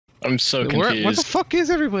I'm so confused. Where the fuck is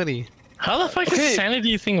everybody? How the fuck does the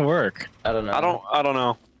sanity thing work? I don't know. I don't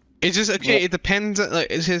know. It's just okay. It depends. Like,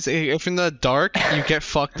 it's just if in the dark, you get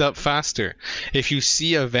fucked up faster. If you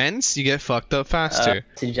see events, you get fucked up faster.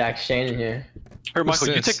 See Jack's changing here. Here, Michael,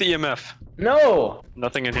 you take the EMF. No.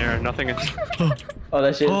 Nothing in here. Nothing in. Oh,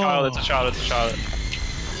 that shit. Child, it's a child. It's a child.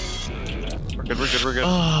 We're good. We're good. We're good.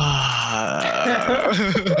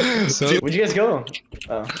 So, Where'd you guys go?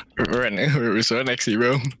 Oh. We're so next to you,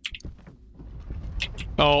 bro.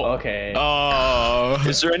 oh, Okay. Oh.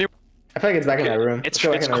 Is there any? I feel like it's back in that room. It's Let's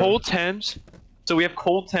go back in that room. cold temps. So we have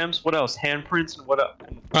cold temps. What else? Handprints and what else?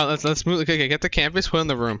 alright, let's move. Okay, get the campus. Put in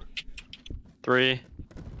the room. 3.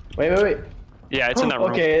 Wait. Yeah, it's in that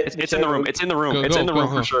room. Okay, it's in the room. It's in the room. Go, It's in the room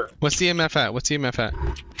go. for sure. What's the EMF at? What's the EMF at?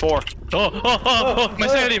 4. My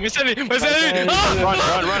sanity, my sanity, my sanity!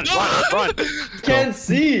 Run! Can't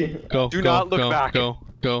see. Go. Do go, not look go, back. Go.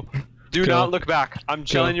 Do Go. not look back. I'm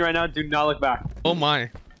telling you right now. Do not look back. Oh my!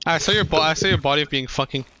 I saw your body being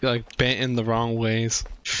fucking like bent in the wrong ways.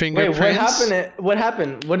 Wait, Fingerprints. what happened? What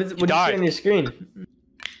happened? What did you see on your screen?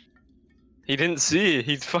 He didn't see.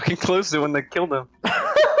 He's fucking close to when they killed him.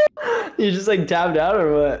 You just like tabbed out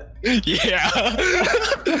or what? Yeah.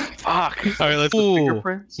 Fuck. All right, let's. Ooh. Ooh.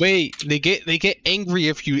 Fingerprints. Wait, they get angry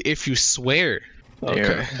if you swear.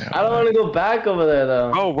 Okay. I don't want to go back over there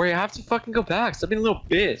though. Oh, we have to fucking go back. Stop being a little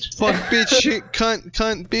bitch. Fuck, bitch, shit, cunt,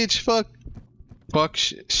 bitch, fuck. Fuck,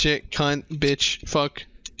 shit, cunt, bitch, fuck.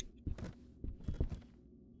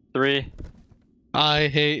 3. I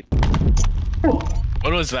hate.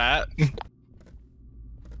 What was that?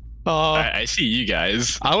 I see you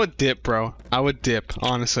guys. I would dip, bro. I would dip,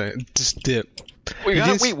 honestly. Just dip.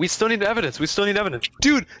 Wait, we still need evidence.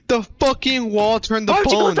 Dude, the fucking wall turned the Why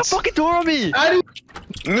would you bones. close the fucking door on me?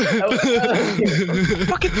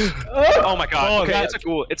 Fucking. Oh my god. Oh, Okay, that- it's a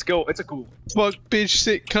ghoul. It's a ghoul. Fuck, bitch,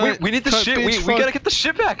 shit, cunt. Wait, we need the cunt, shit. Bitch, We fuck. gotta get the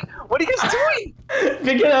shit back. What are you guys doing?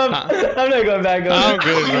 Pick it up. I'm not going back. I'm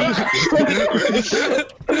good, bro.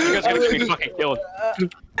 You guys are gonna be fucking killed.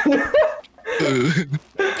 I'm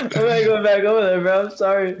not going back over there, bro. I'm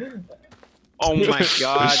sorry. Oh my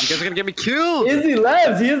god, you guys are gonna get me killed. Izzy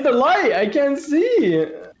left. He is the light. I can't see.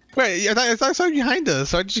 Wait, I thought it's behind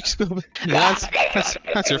us. Why'd you just go? Yeah,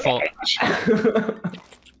 that's your fault.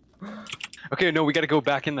 Okay, no, we gotta go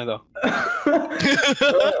back in there though.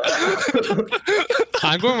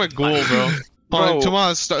 I'm going with ghoul, bro. Bro.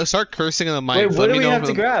 Tomas, start cursing in the mic. Wait, what Let do me we know have if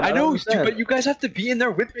to it- grab? I don't know, understand. but you guys have to be in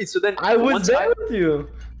there with me. So then I was once there with you.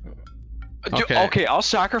 Okay, I'll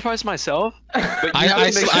sacrifice myself. But you have to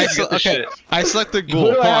make sure you get the shit. I selected ghoul.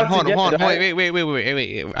 What do I have to Hold get? on. Do I-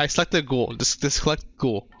 Wait. I selected ghoul. Just collect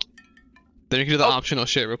ghoul. Then you can do the optional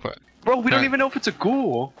shit real quick. Bro, we don't Alright. even know if it's a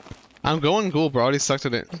ghoul. I'm going ghoul, bro. I already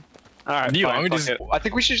selected it. Alright, You fine, want me to fuck just- it. I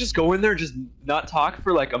think we should just go in there and just not talk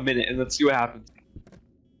for like a minute and let's see what happens.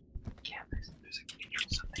 Yeah, there's an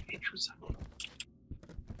entrance.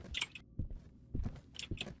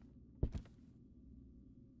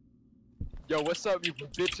 Yo, what's up, you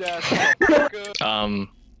bitch ass motherfucker?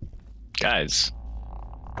 Guys.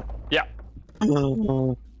 Yeah.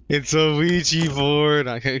 It's a Ouija board.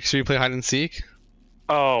 Should we play hide and seek?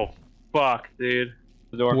 Oh, fuck, dude.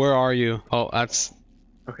 The door. Where are you? Oh, that's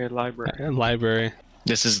Okay, library. library.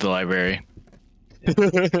 This is the library.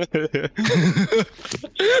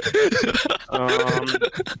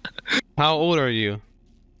 How old are you?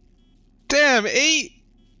 Damn, 86.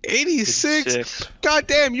 86. God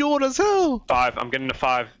damn, you old as hell. 5. I'm getting to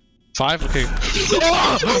 5. 5? Okay.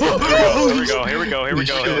 Here we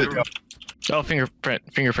go. Oh, fingerprint.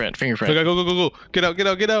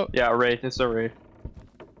 Go. Get out. Yeah, raid. It's a raid.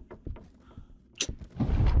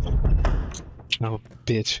 Oh,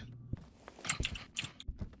 bitch.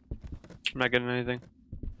 I'm not getting anything.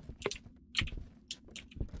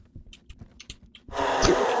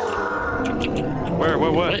 Where?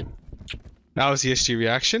 What? That was the SG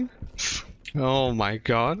reaction? Oh my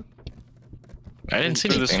god. I didn't see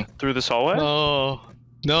anything. Through this hallway?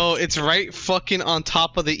 No, it's right fucking on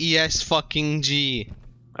top of the ES fucking G.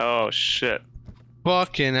 Oh shit.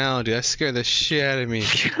 Fucking hell, dude. That scared the shit out of me.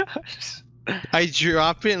 I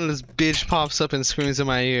drop it and this bitch pops up and screams in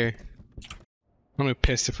my ear. I'm gonna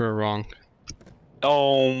piss if we're wrong.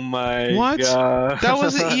 Oh my What? god. That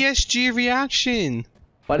was an ESG reaction.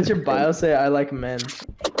 Why does your bio say I like men?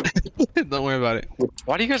 Don't worry about it.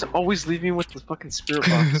 Why do you guys always leave me with the fucking spirit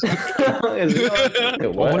box?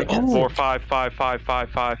 Wait, what? 4, 5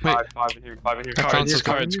 in here. 5 in here.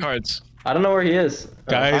 Cards. I don't know where he is.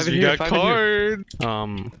 Guys, 5 in we here, got 5 in here.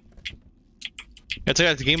 card. Let's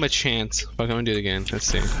give him a chance. Fuck, I'm gonna do it again. Let's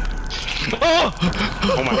see. Oh!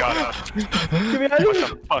 Oh my god. Give me out of here.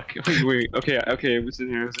 Fuck. Wait. Okay. What's in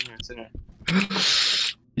here? What's in here?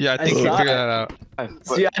 Yeah, I think we saw figured it. that out.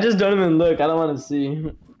 See, I just don't even look. I don't want to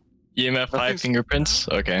see. EMF 5 Nothing's- fingerprints?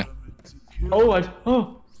 Okay.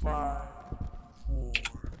 Oh.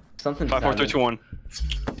 Something. 5, 4, 3, 2, 1.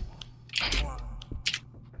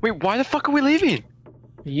 Wait, why the fuck are we leaving?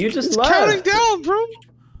 You just It's left. counting down, bro.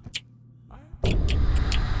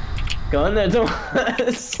 Go in there,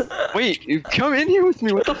 Tomas. Wait, you come in here with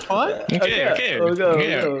me. What the fuck? Okay. We'll go.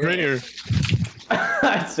 Yeah, We'll go. right here.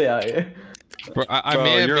 I'd stay out here. Bro, I Bro,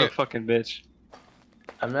 may have you're been... a fucking bitch.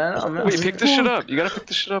 I'm Wait, pick this shit up. You gotta pick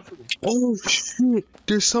this shit up for me. Oh shit!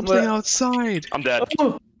 There's something What? outside. I'm dead.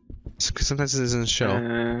 Oh, Sometimes it doesn't show. Uh,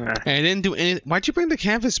 And I didn't do any. Why'd you bring the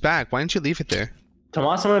canvas back? Why didn't you leave it there?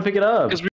 Tomas, I'm gonna pick it up. Because